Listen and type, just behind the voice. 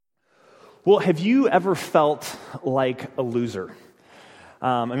Well, have you ever felt like a loser?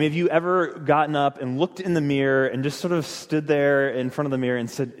 Have you ever gotten up and looked in the mirror and just sort of stood there in front of the mirror and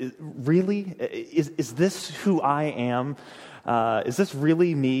said, really? Is this who I am? Is this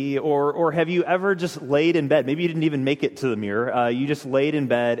really me? Or have you ever just laid in bed? Maybe you didn't even make it to the mirror. You just laid in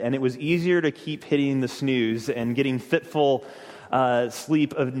bed, and it was easier to keep hitting the snooze and getting fitful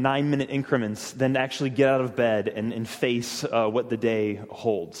sleep of 9-minute increments than to actually get out of bed and face what the day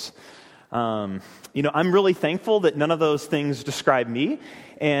holds. I'm really thankful that none of those things describe me.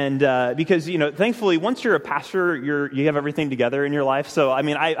 And because, thankfully, once you're a pastor, you have everything together in your life. So,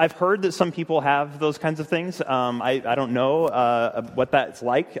 I've heard that some people have those kinds of things. I don't know what that's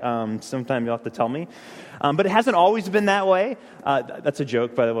like. Sometime you'll have to tell me. But it hasn't always been that way. That's a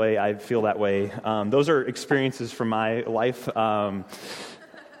joke, by the way. I feel that way. Those are experiences from my life.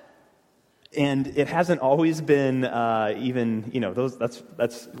 And it hasn't always been that's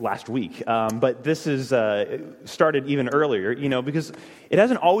last week. But this is started even earlier, because it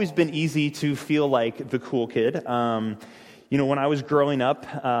hasn't always been easy to feel like the cool kid. When I was growing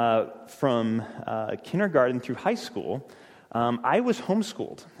up from kindergarten through high school, I was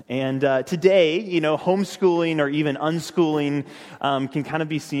homeschooled. And today, homeschooling or even unschooling can kind of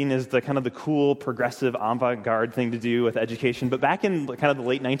be seen as the kind of the cool, progressive, avant-garde thing to do with education. But back in kind of the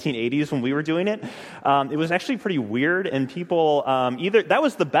late 1980s when we were doing it, it was actually pretty weird. And people either that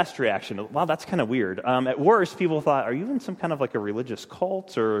was the best reaction. Wow, that's kind of weird. At worst, people thought, "Are you in some kind of like a religious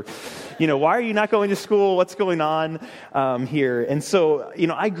cult?" Or, "Why are you not going to school? What's going on here?" And so,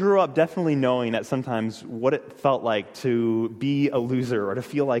 I grew up definitely knowing at sometimes what it felt like to be a loser or to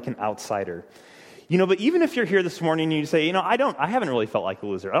feel like an outsider. But even if you're here this morning and you say, I haven't really felt like a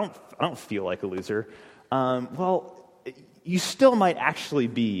loser. I don't feel like a loser. You still might actually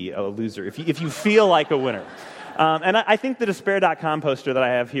be a loser if you feel like a winner. And I think the Despair.com poster that I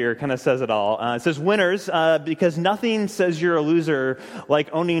have here kind of says it all. It says, "Winners, because nothing says you're a loser like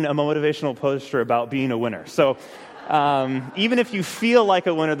owning a motivational poster about being a winner." So even if you feel like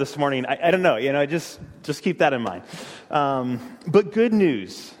a winner this morning, I don't know, just keep that in mind. But good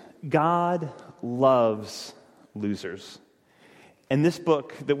news, God loves losers. And this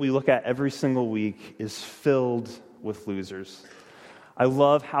book that we look at every single week is filled with losers. I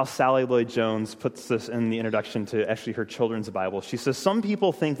love how Sally Lloyd-Jones puts this in the introduction to actually her children's Bible. She says, "Some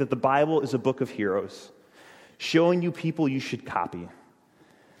people think that the Bible is a book of heroes, showing you people you should copy. And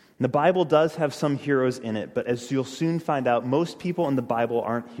the Bible does have some heroes in it, but as you'll soon find out, most people in the Bible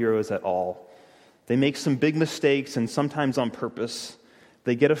aren't heroes at all. They make some big mistakes, and sometimes on purpose.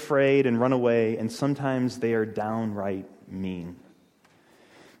 They get afraid and run away, and sometimes they are downright mean."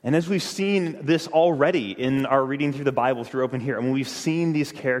 And as we've seen this already in our reading through the Bible through Open Here, we've seen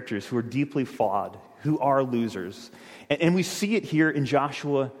these characters who are deeply flawed, who are losers. And we see it here in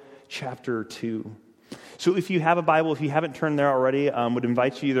Joshua chapter 2. So if you have a Bible, if you haven't turned there already, would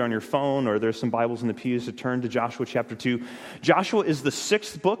invite you either on your phone or there's some Bibles in the pews to turn to Joshua chapter 2. Joshua is the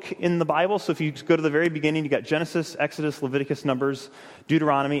 6th book in the Bible. So if you go to the very beginning, you got Genesis, Exodus, Leviticus, Numbers,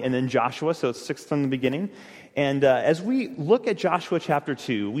 Deuteronomy, and then Joshua. So it's 6th from the beginning. And as we look at Joshua chapter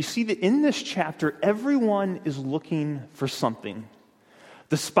 2, we see that in this chapter, everyone is looking for something.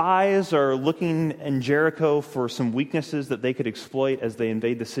 The spies are looking in Jericho for some weaknesses that they could exploit as they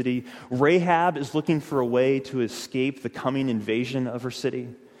invade the city. Rahab is looking for a way to escape the coming invasion of her city.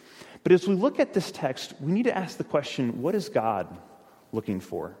 But as we look at this text, we need to ask the question, what is God looking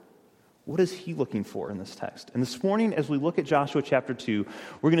for? What is he looking for in this text? And this morning, as we look at Joshua chapter 2,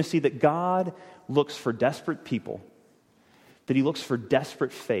 we're going to see that God looks for desperate people, that he looks for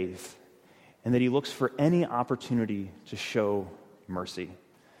desperate faith, and that he looks for any opportunity to show mercy.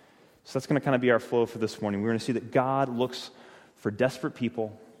 So that's going to kind of be our flow for this morning. We're going to see that God looks for desperate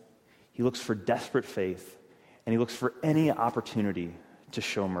people, he looks for desperate faith, and he looks for any opportunity to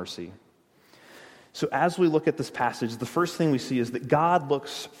show mercy. So as we look at this passage, the first thing we see is that God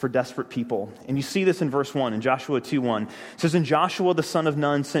looks for desperate people. And you see this in verse 1, in Joshua 2:1. It says, "And Joshua the son of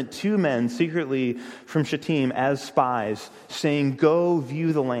Nun sent 2 men secretly from Shittim as spies, saying, 'Go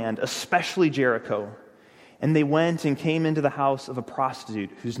view the land, especially Jericho.' And they went and came into the house of a prostitute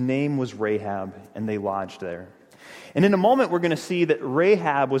whose name was Rahab, and they lodged there." And in a moment, we're going to see that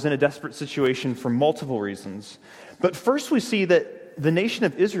Rahab was in a desperate situation for multiple reasons. But first we see that the nation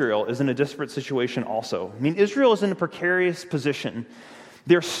of Israel is in a desperate situation also. Israel is in a precarious position.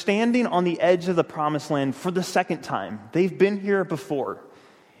 They're standing on the edge of the promised land for the second time. They've been here before.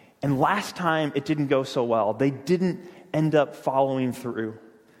 And last time it didn't go so well. They didn't end up following through.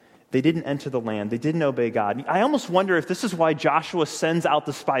 They didn't enter the land. They didn't obey God. I almost wonder if this is why Joshua sends out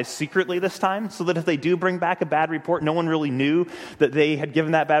the spies secretly this time, so that if they do bring back a bad report, no one really knew that they had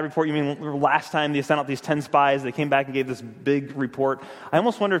given that bad report. You mean last time they sent out these 10 spies, they came back and gave this big report. I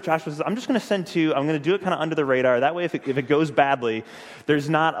almost wonder if Joshua says, I'm just going to send 2. I'm going to do it kind of under the radar. That way, if it goes badly, there's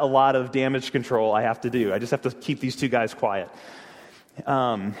not a lot of damage control I have to do. I just have to keep these 2 guys quiet.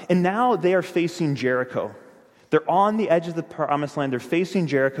 And now they are facing Jericho. They're on the edge of the promised land. They're facing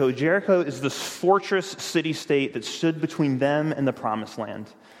Jericho. Jericho is this fortress city-state that stood between them and the promised land.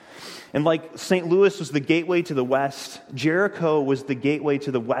 And like St. Louis was the gateway to the west, Jericho was the gateway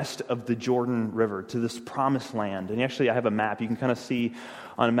to the west of the Jordan River, to this promised land. And actually, I have a map. You can kind of see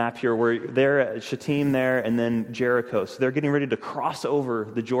on a map here where they're at Shittim there and then Jericho. So they're getting ready to cross over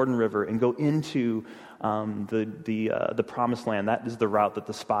the Jordan River and go into the promised land. That is the route that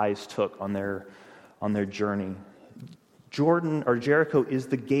the spies took on their journey. Jericho is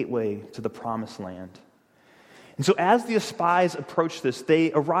the gateway to the promised land. And so as the spies approach this,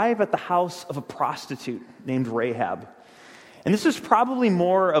 they arrive at the house of a prostitute named Rahab. And this is probably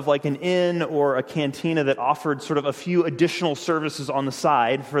more of like an inn or a cantina that offered sort of a few additional services on the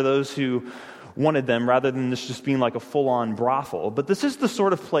side for those who wanted them, rather than this just being like a full-on brothel. But this is the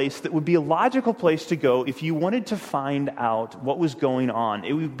sort of place that would be a logical place to go if you wanted to find out what was going on.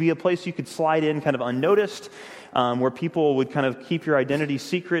 It would be a place you could slide in kind of unnoticed, where people would kind of keep your identity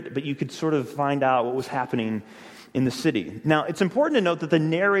secret, but you could sort of find out what was happening in the city. Now, it's important to note that the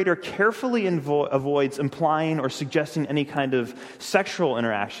narrator carefully avoids implying or suggesting any kind of sexual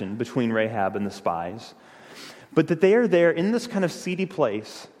interaction between Rahab and the spies, but that they are there in this kind of seedy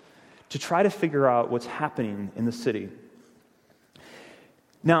place to try to figure out what's happening in the city.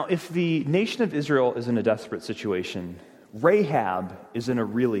 Now, if the nation of Israel is in a desperate situation, Rahab is in a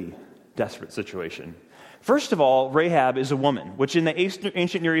really desperate situation. First of all, Rahab is a woman, which in the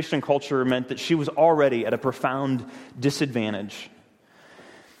ancient Near Eastern culture meant that she was already at a profound disadvantage.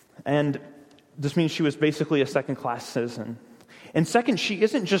 And this means she was basically a second-class citizen. And second, she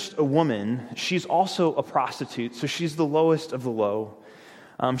isn't just a woman, she's also a prostitute, so she's the lowest of the low.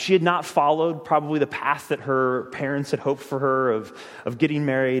 She had not followed probably the path that her parents had hoped for her of getting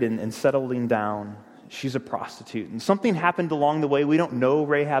married and settling down. She's a prostitute. And something happened along the way. We don't know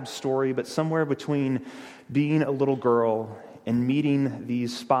Rahab's story, but somewhere between being a little girl and meeting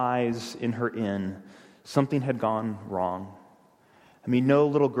these spies in her inn, something had gone wrong. I mean, no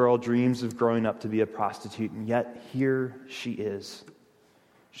little girl dreams of growing up to be a prostitute, and yet here she is.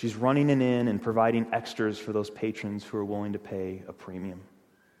 She's running an inn and providing extras for those patrons who are willing to pay a premium.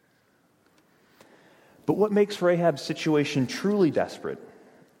 But what makes Rahab's situation truly desperate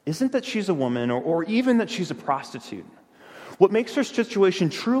isn't that she's a woman or even that she's a prostitute. What makes her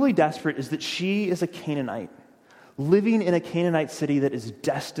situation truly desperate is that she is a Canaanite, living in a Canaanite city that is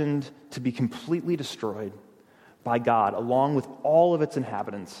destined to be completely destroyed by God, along with all of its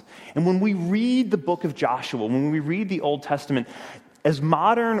inhabitants. And when we read the book of Joshua, when we read the Old Testament, as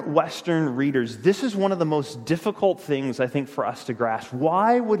modern Western readers, this is one of the most difficult things, I think, for us to grasp.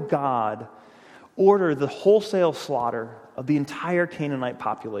 Why would God order the wholesale slaughter of the entire Canaanite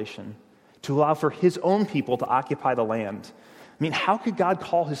population to allow for his own people to occupy the land? I mean, how could God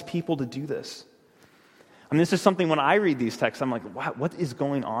call his people to do this? I mean, this is something when I read these texts, I'm like, wow, what is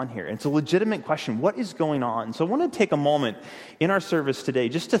going on here? And it's a legitimate question. What is going on? So I want to take a moment in our service today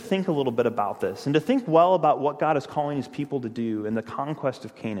just to think a little bit about this and to think well about what God is calling his people to do in the conquest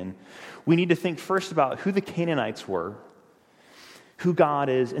of Canaan. We need to think first about who the Canaanites were, who God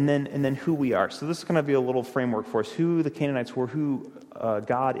is, and then who we are. So this is going to be a little framework for us, who the Canaanites were, who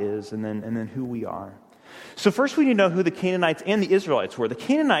God is, and then who we are. So first we need to know who the Canaanites and the Israelites were. The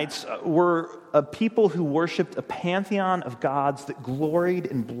Canaanites were a people who worshipped a pantheon of gods that gloried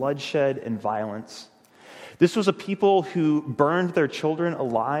in bloodshed and violence. This was a people who burned their children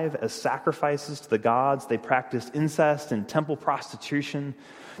alive as sacrifices to the gods. They practiced incest and temple prostitution.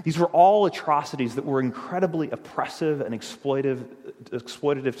 These were all atrocities that were incredibly oppressive and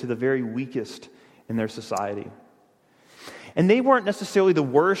exploitative to the very weakest in their society. And they weren't necessarily the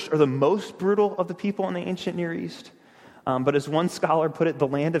worst or the most brutal of the people in the ancient Near East. But as one scholar put it, the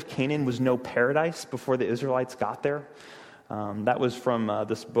land of Canaan was no paradise before the Israelites got there. That was from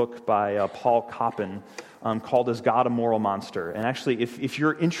this book by Paul Coppin called Is God a Moral Monster? And actually, if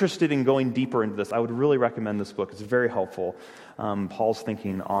you're interested in going deeper into this, I would really recommend this book. It's very helpful, Paul's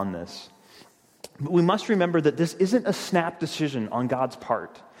thinking on this. But we must remember that this isn't a snap decision on God's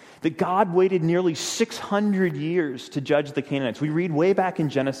part. That God waited nearly 600 years to judge the Canaanites. We read way back in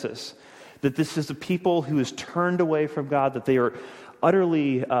Genesis that this is a people who is turned away from God, that they are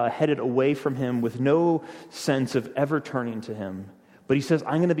utterly headed away from him with no sense of ever turning to him. But he says,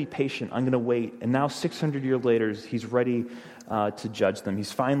 I'm going to be patient. I'm going to wait. And now 600 years later, he's ready to judge them.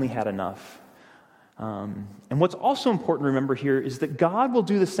 He's finally had enough. And what's also important to remember here is that God will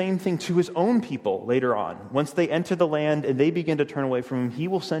do the same thing to his own people later on. Once they enter the land and they begin to turn away from him, he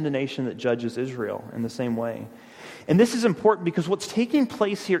will send a nation that judges Israel in the same way. And this is important because what's taking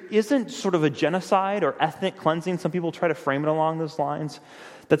place here isn't sort of a genocide or ethnic cleansing. Some people try to frame it along those lines.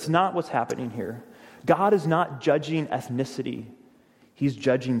 That's not what's happening here. God is not judging ethnicity. He's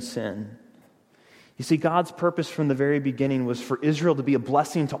judging sin. You see, God's purpose from the very beginning was for Israel to be a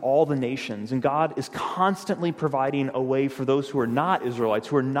blessing to all the nations. And God is constantly providing a way for those who are not Israelites,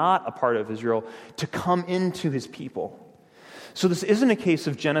 who are not a part of Israel, to come into his people. So this isn't a case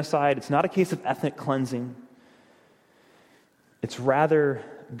of genocide. It's not a case of ethnic cleansing. It's rather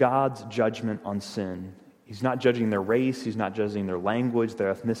God's judgment on sin. He's not judging their race. He's not judging their language,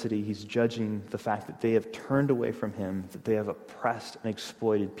 their ethnicity. He's judging the fact that they have turned away from him, that they have oppressed and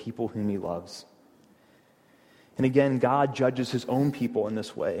exploited people whom he loves. And again, God judges his own people in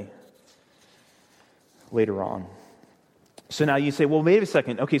this way later on. So now you say, well, wait a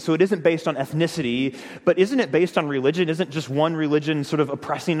second. Okay, so it isn't based on ethnicity, but isn't it based on religion? Isn't just one religion sort of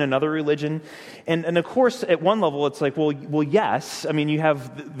oppressing another religion? And of course, at one level, it's like, well, yes. I mean, you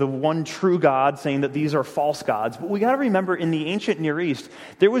have the one true God saying that these are false gods. But we got to remember, in the ancient Near East,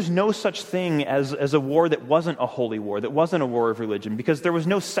 there was no such thing as a war that wasn't a holy war, that wasn't a war of religion, because there was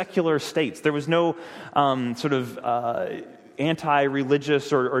no secular states. There was no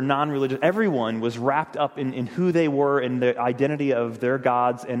anti-religious or non-religious. Everyone was wrapped up in who they were and the identity of their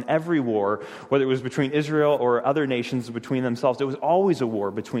gods. And every war, whether it was between Israel or other nations between themselves, it was always a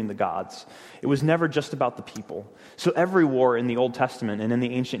war between the gods. It was never just about the people. So every war in the Old Testament and in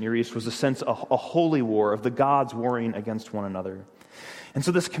the ancient Near East was a holy war of the gods warring against one another. And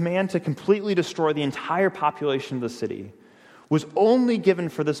so this command to completely destroy the entire population of the city was only given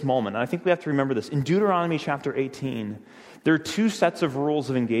for this moment. And I think we have to remember this. In Deuteronomy chapter 18, there are two sets of rules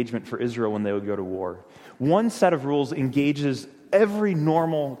of engagement for Israel when they would go to war. One set of rules engages every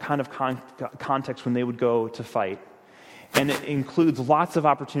normal kind of context when they would go to fight. And it includes lots of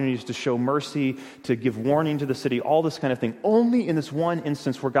opportunities to show mercy, to give warning to the city, all this kind of thing. Only in this one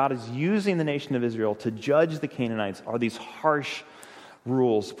instance where God is using the nation of Israel to judge the Canaanites are these harsh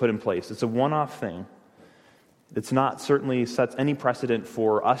rules put in place. It's a one-off thing. It's not certainly sets any precedent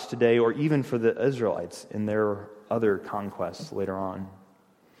for us today or even for the Israelites in their other conquests later on.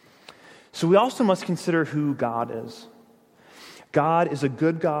 So we also must consider who God is. God is a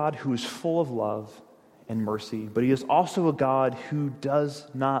good God who is full of love and mercy, but he is also a God who does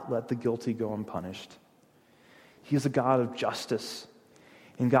not let the guilty go unpunished. He is a God of justice,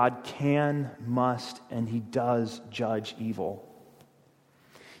 and God can, must, and he does judge evil.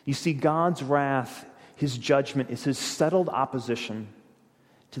 You see, God's wrath, his judgment, is his settled opposition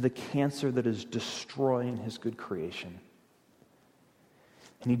to the cancer that is destroying his good creation.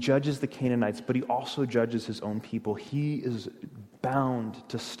 And he judges the Canaanites, but he also judges his own people. He is bound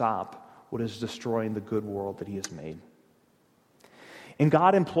to stop what is destroying the good world that he has made. And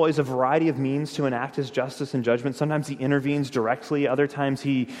God employs a variety of means to enact his justice and judgment. Sometimes he intervenes directly. Other times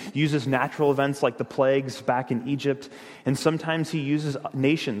he uses natural events like the plagues back in Egypt. And sometimes he uses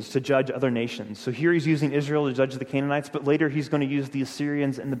nations to judge other nations. So here he's using Israel to judge the Canaanites, but later he's going to use the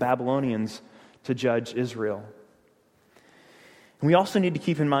Assyrians and the Babylonians to judge Israel. And we also need to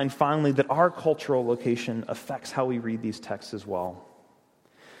keep in mind, finally, that our cultural location affects how we read these texts as well.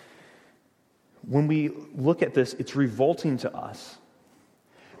 When we look at this, it's revolting to us.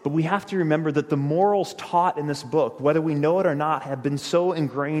 But we have to remember that the morals taught in this book, whether we know it or not, have been so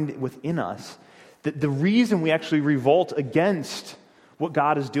ingrained within us that the reason we actually revolt against what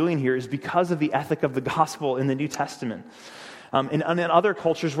God is doing here is because of the ethic of the gospel in the New Testament. In other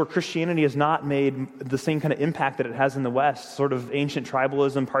cultures where Christianity has not made the same kind of impact that it has in the West, sort of ancient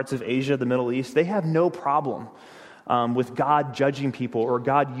tribalism, parts of Asia, the Middle East, they have no problem with God judging people or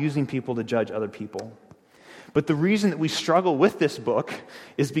God using people to judge other people. But the reason that we struggle with this book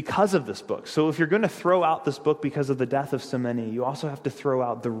is because of this book. So if you're going to throw out this book because of the death of so many, you also have to throw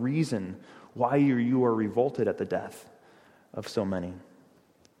out the reason why you are revolted at the death of so many.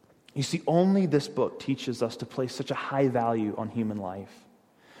 You see, only this book teaches us to place such a high value on human life,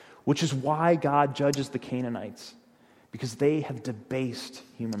 which is why God judges the Canaanites, because they have debased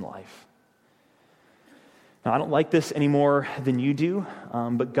human life. Now, I don't like this any more than you do,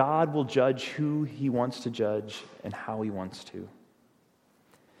 but God will judge who he wants to judge and how he wants to.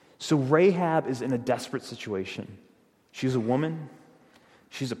 So Rahab is in a desperate situation. She's a woman,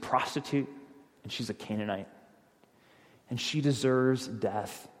 she's a prostitute, and she's a Canaanite. And she deserves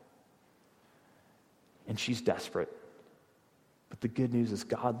death. And she's desperate. But the good news is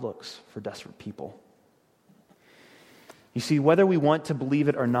God looks for desperate people. You see, whether we want to believe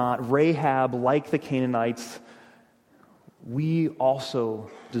it or not, Rahab, like the Canaanites, we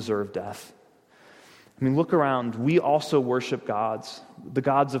also deserve death. I mean, look around. We also worship gods, the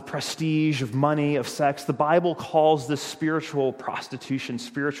gods of prestige, of money, of sex. The Bible calls this spiritual prostitution,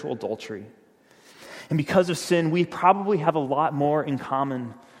 spiritual adultery. And because of sin, we probably have a lot more in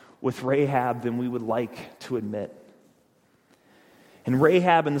common with Rahab than we would like to admit. And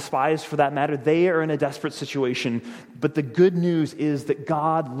Rahab and the spies, for that matter, they are in a desperate situation. But the good news is that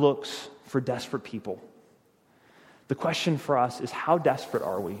God looks for desperate people. The question for us is, how desperate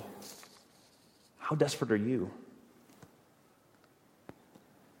are we? How desperate are you?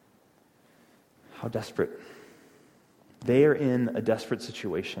 How desperate? They are in a desperate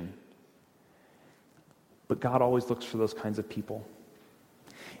situation. But God always looks for those kinds of people.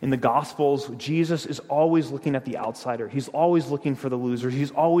 In the Gospels, Jesus is always looking at the outsider. He's always looking for the losers.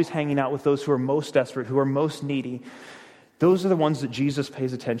 He's always hanging out with those who are most desperate, who are most needy. Those are the ones that Jesus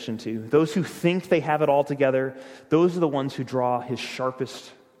pays attention to. Those who think they have it all together, those are the ones who draw his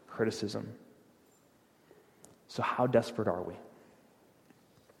sharpest criticism. So how desperate are we?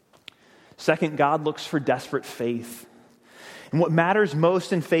 Second, God looks for desperate faith. And what matters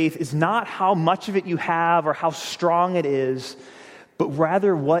most in faith is not how much of it you have or how strong it is, but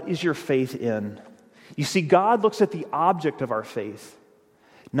rather what is your faith in. You see, God looks at the object of our faith,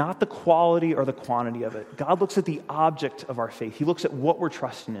 not the quality or the quantity of it. God looks at the object of our faith. He looks at what we're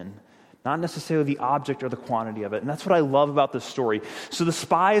trusting in, not necessarily the object or the quantity of it. And that's what I love about this story. So the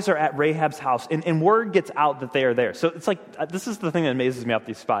spies are at Rahab's house, and word gets out that they are there. So it's like, this is the thing that amazes me about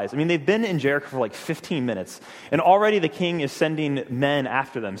these spies. I mean, they've been in Jericho for like 15 minutes, and already the king is sending men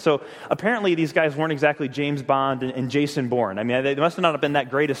after them. So apparently these guys weren't exactly James Bond and Jason Bourne. I mean, they must not have been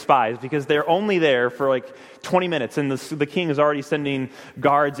that great of spies, because they're only there for like 20 minutes, and the king is already sending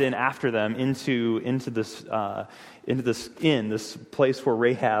guards in after them into this inn, this place where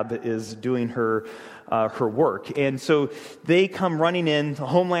Rahab is doing her work. And so they come running in,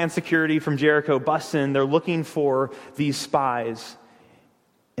 Homeland Security from Jericho busts in, they're looking for these spies.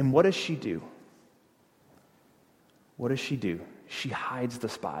 And what does she do? What does she do? She hides the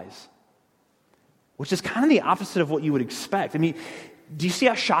spies, which is kind of the opposite of what you would expect. I mean, do you see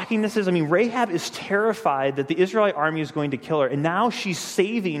how shocking this is? I mean, Rahab is terrified that the Israelite army is going to kill her, and now she's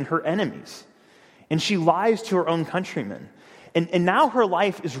saving her enemies. And she lies to her own countrymen. And now her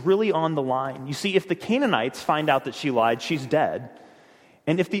life is really on the line. You see, if the Canaanites find out that she lied, she's dead.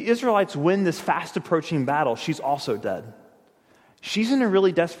 And if the Israelites win this fast-approaching battle, she's also dead. She's in a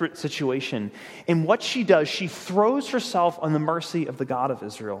really desperate situation. And what she does, she throws herself on the mercy of the God of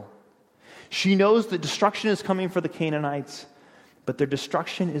Israel. She knows that destruction is coming for the Canaanites, but their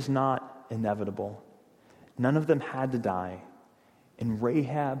destruction is not inevitable. None of them had to die. And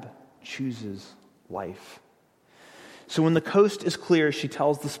Rahab chooses life. So when the coast is clear, she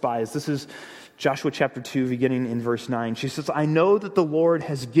tells the spies, this is Joshua chapter 2, beginning in verse 9. She says, I know that the Lord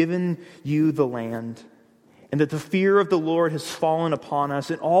has given you the land, and that the fear of the Lord has fallen upon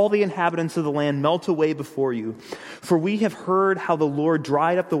us, and all the inhabitants of the land melt away before you. For we have heard how the Lord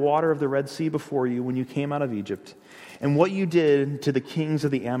dried up the water of the Red Sea before you when you came out of Egypt, and what you did to the kings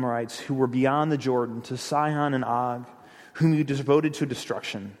of the Amorites who were beyond the Jordan, to Sihon and Og, whom you devoted to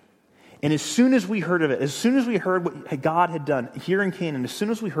destruction. And as soon as we heard of it, as soon as we heard what God had done here in Canaan, as soon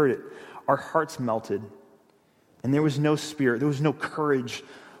as we heard it, our hearts melted. And there was no spirit, there was no courage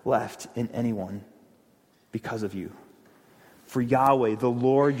left in anyone because of you. For Yahweh, the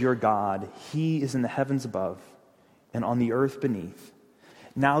Lord your God, He is in the heavens above and on the earth beneath.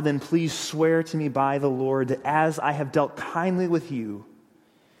 Now then, please swear to me by the Lord that as I have dealt kindly with you,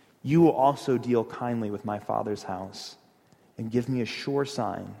 you will also deal kindly with my father's house, and give me a sure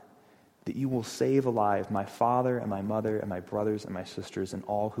sign that you will save alive my father and my mother and my brothers and my sisters and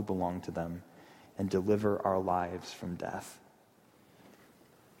all who belong to them, and deliver our lives from death.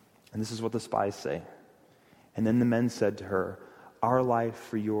 And this is what the spies say. And then the men said to her, our life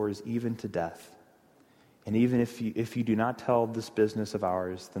for yours, even to death. And even if you do not tell this business of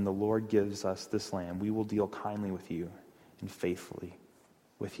ours, then the Lord gives us this land. We will deal kindly with you and faithfully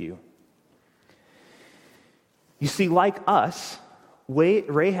with you. You see, like us,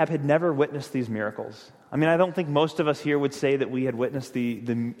 Rahab had never witnessed these miracles. I mean, I don't think most of us here would say that we had witnessed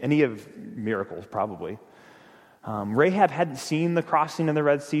any of miracles, probably. Rahab hadn't seen the crossing of the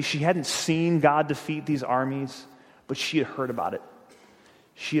Red Sea. She hadn't seen God defeat these armies, but she had heard about it.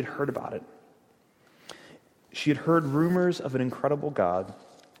 She had heard about it. She had heard rumors of an incredible God.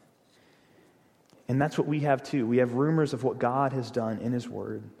 And that's what we have too. We have rumors of what God has done in His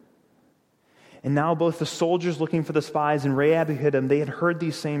Word. And now both the soldiers looking for the spies and Rahab who hid them, they had heard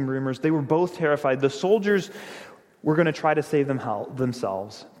these same rumors. They were both terrified. The soldiers were going to try to save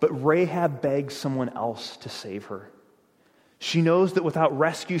themselves, but Rahab begs someone else to save her. She knows that without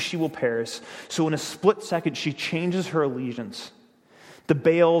rescue she will perish, so in a split second she changes her allegiance. The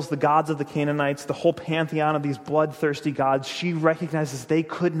Baals, the gods of the Canaanites, the whole pantheon of these bloodthirsty gods, she recognizes they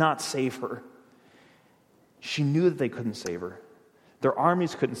could not save her. She knew that they couldn't save her. Their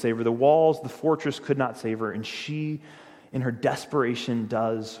armies couldn't save her. The walls, the fortress could not save her. And she, in her desperation,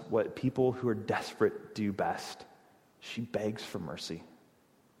 does what people who are desperate do best. She begs for mercy.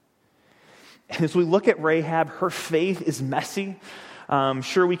 And as we look at Rahab, her faith is messy.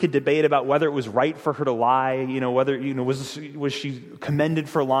 Sure, we could debate about whether it was right for her to lie. Whether was she commended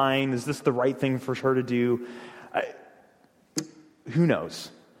for lying? Is this the right thing for her to do? Who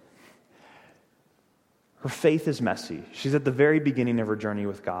knows? Her faith is messy. She's at the very beginning of her journey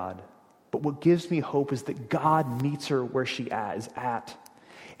with God. But what gives me hope is that God meets her where she is at.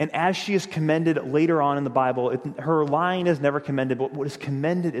 And as she is commended later on in the Bible, her lying is never commended, but what is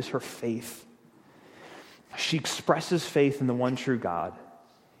commended is her faith. She expresses faith in the one true God,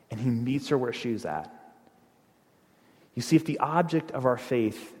 and he meets her where she is at. You see, if the object of our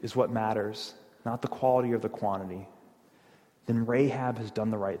faith is what matters, not the quality or the quantity, then Rahab has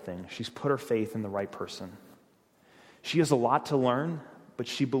done the right thing. She's put her faith in the right person. She has a lot to learn, but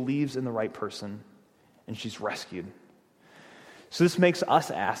she believes in the right person, and she's rescued. So this makes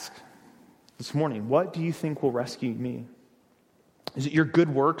us ask this morning, what do you think will rescue me? Is it your good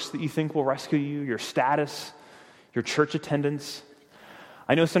works that you think will rescue you, your status, your church attendance?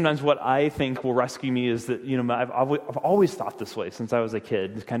 I know sometimes what I think will rescue me is that, I've always thought this way since I was a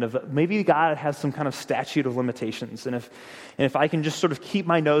kid. Kind of, maybe God has some kind of statute of limitations. And if I can just sort of keep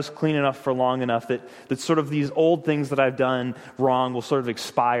my nose clean enough for long enough that sort of these old things that I've done wrong will sort of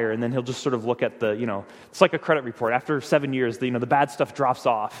expire. And then he'll just sort of look at it's like a credit report. After 7 years, the bad stuff drops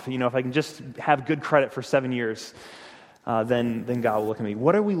off. If I can just have good credit for 7 years, then God will look at me.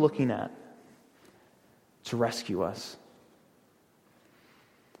 What are we looking at to rescue us?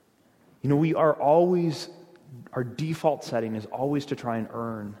 We are always, our default setting is always to try and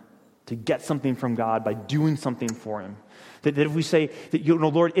earn, to get something from God by doing something for him. That if we say, that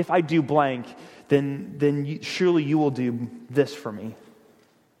Lord, if I do blank, then surely you will do this for me.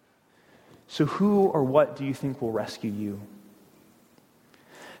 So who or what do you think will rescue you?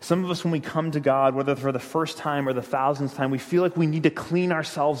 Some of us, when we come to God, whether for the first time or the thousandth time, we feel like we need to clean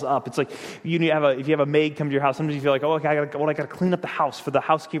ourselves up. It's like if you have a maid come to your house, sometimes you feel like, I got to clean up the house for the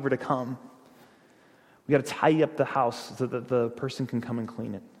housekeeper to come. We got to tidy up the house so that the person can come and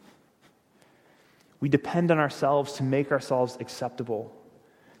clean it. We depend on ourselves to make ourselves acceptable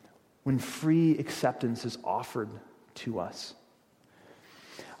when free acceptance is offered to us.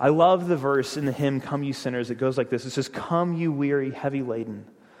 I love the verse in the hymn, "Come Ye Sinners." It goes like this. It says, "Come, you weary, heavy laden,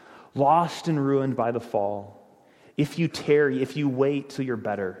 lost and ruined by the fall. If you tarry, if you wait till you're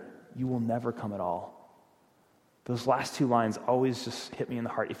better, you will never come at all." Those last two lines always just hit me in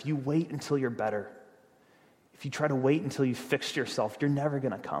the heart. If you wait until you're better, if you try to wait until you've fixed yourself, you're never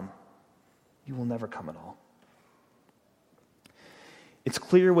going to come. You will never come at all. It's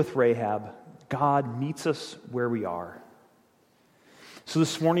clear with Rahab, God meets us where we are. So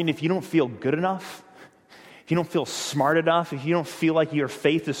this morning, if you don't feel good enough, if you don't feel smart enough, if you don't feel like your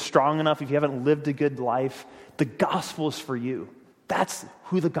faith is strong enough, if you haven't lived a good life, the gospel is for you. That's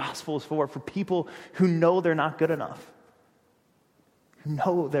who the gospel is for people who know they're not good enough. Who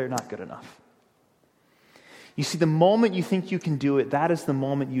know they're not good enough. You see, the moment you think you can do it, that is the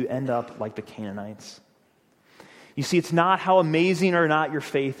moment you end up like the Canaanites. You see, it's not how amazing or not your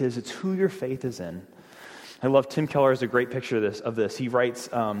faith is, it's who your faith is in. I love Tim Keller has a great picture of this. He writes,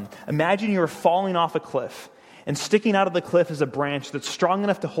 imagine you're falling off a cliff, and sticking out of the cliff is a branch that's strong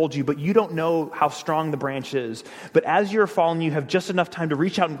enough to hold you, but you don't know how strong the branch is. But as you're falling, you have just enough time to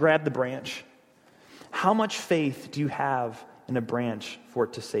reach out and grab the branch. How much faith do you have in a branch for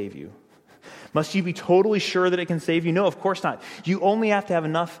it to save you? Must you be totally sure that it can save you? No, of course not. You only have to have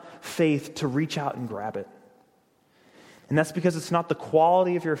enough faith to reach out and grab it. And that's because it's not the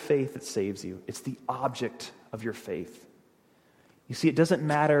quality of your faith that saves you. It's the object of your faith. You see, it doesn't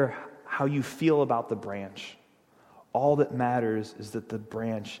matter how you feel about the branch. All that matters is that the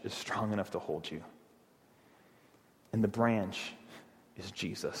branch is strong enough to hold you. And the branch is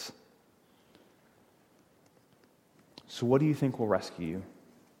Jesus. So what do you think will rescue you?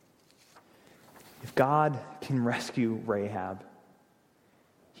 If God can rescue Rahab,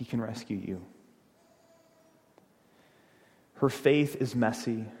 he can rescue you. Her faith is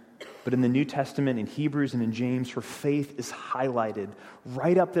messy, but in the New Testament, in Hebrews and in James, her faith is highlighted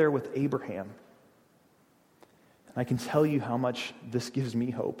right up there with Abraham. I can tell you how much this gives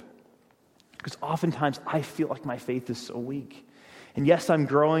me hope. Because oftentimes I feel like my faith is so weak. And yes, I'm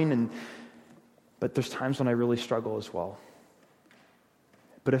growing, but there's times when I really struggle as well.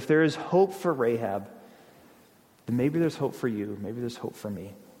 But if there is hope for Rahab, then maybe there's hope for you. Maybe there's hope for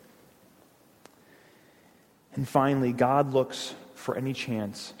me. And finally, God looks for any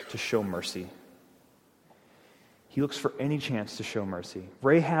chance to show mercy. He looks for any chance to show mercy.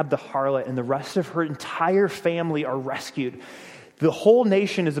 Rahab the harlot and the rest of her entire family are rescued. The whole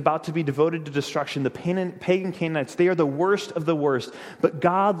nation is about to be devoted to destruction. The pagan Canaanites, they are the worst of the worst. But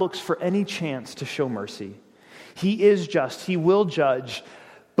God looks for any chance to show mercy. He is just. He will judge.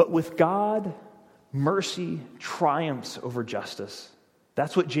 But with God, mercy triumphs over justice.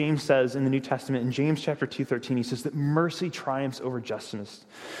 That's what James says in the New Testament. In James chapter 2:13, he says that mercy triumphs over justice.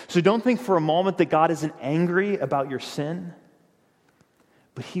 So don't think for a moment that God isn't angry about your sin,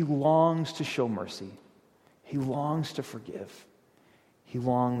 but he longs to show mercy. He longs to forgive. He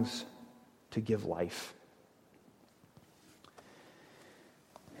longs to give life.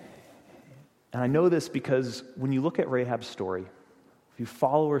 And I know this because when you look at Rahab's story, if you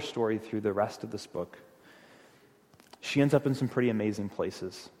follow her story through the rest of this book, she ends up in some pretty amazing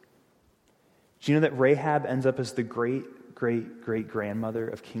places. Do you know that Rahab ends up as the great-great-great-grandmother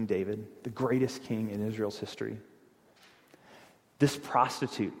of King David, the greatest king in Israel's history? This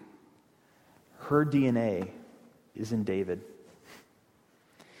prostitute, her DNA is in David.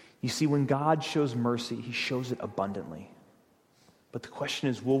 You see, when God shows mercy, he shows it abundantly. But the question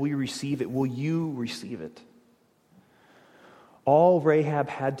is, will we receive it? Will you receive it? All Rahab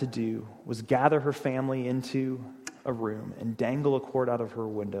had to do was gather her family into a room and dangle a cord out of her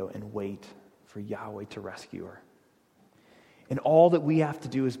window and wait for Yahweh to rescue her. And all that we have to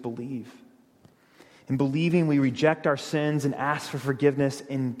do is believe. In believing, we reject our sins and ask for forgiveness,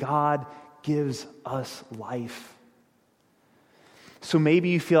 and God gives us life. So maybe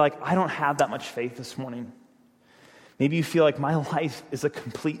you feel like, I don't have that much faith this morning. Maybe you feel like my life is a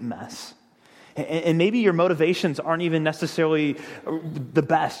complete mess. And maybe your motivations aren't even necessarily the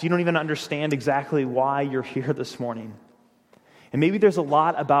best. You don't even understand exactly why you're here this morning. And maybe there's a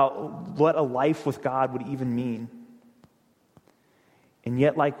lot about what a life with God would even mean. And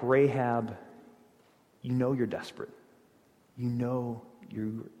yet, like Rahab, you know you're desperate. You know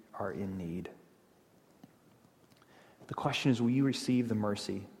you are in need. The question is, will you receive the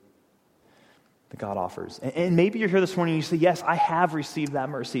mercy that God offers? And maybe you're here this morning and you say, yes, I have received that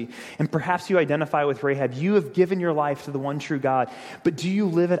mercy. And perhaps you identify with Rahab. You have given your life to the one true God. But do you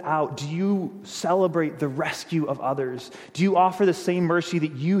live it out? Do you celebrate the rescue of others? Do you offer the same mercy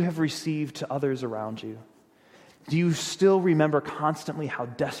that you have received to others around you? Do you still remember constantly how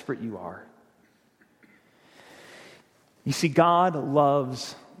desperate you are? You see, God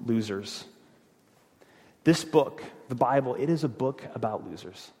loves losers. This book, the Bible, it is a book about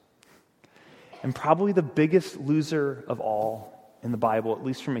losers. And probably the biggest loser of all in the Bible, at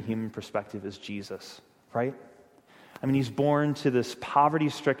least from a human perspective, is Jesus, right? I mean, he's born to this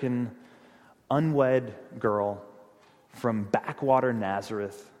poverty-stricken, unwed girl from backwater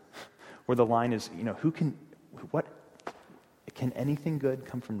Nazareth, where the line is, what can anything good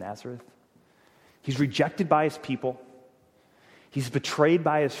come from Nazareth? He's rejected by his people. He's betrayed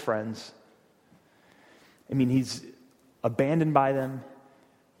by his friends. I mean, he's abandoned by them.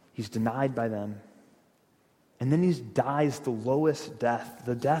 He's denied by them. And then he dies the lowest death,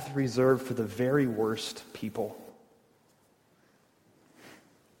 the death reserved for the very worst people.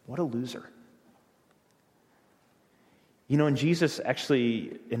 What a loser. And Jesus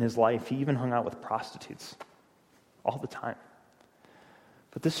actually, in his life, he even hung out with prostitutes all the time.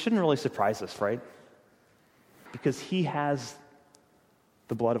 But this shouldn't really surprise us, right? Because he has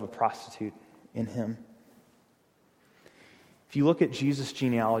the blood of a prostitute in him. If you look at Jesus'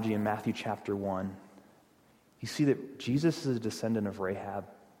 genealogy in Matthew chapter 1, you see that Jesus is a descendant of Rahab.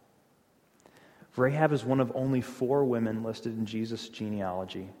 Rahab is one of only 4 women listed in Jesus'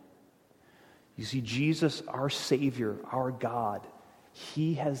 genealogy. You see, Jesus, our Savior, our God,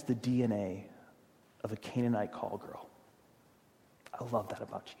 he has the DNA of a Canaanite call girl. I love that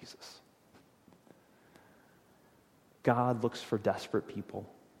about Jesus. God looks for desperate people.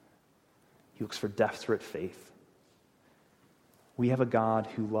 He looks for desperate faith. We have a God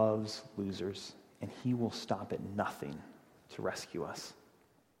who loves losers, and he will stop at nothing to rescue us.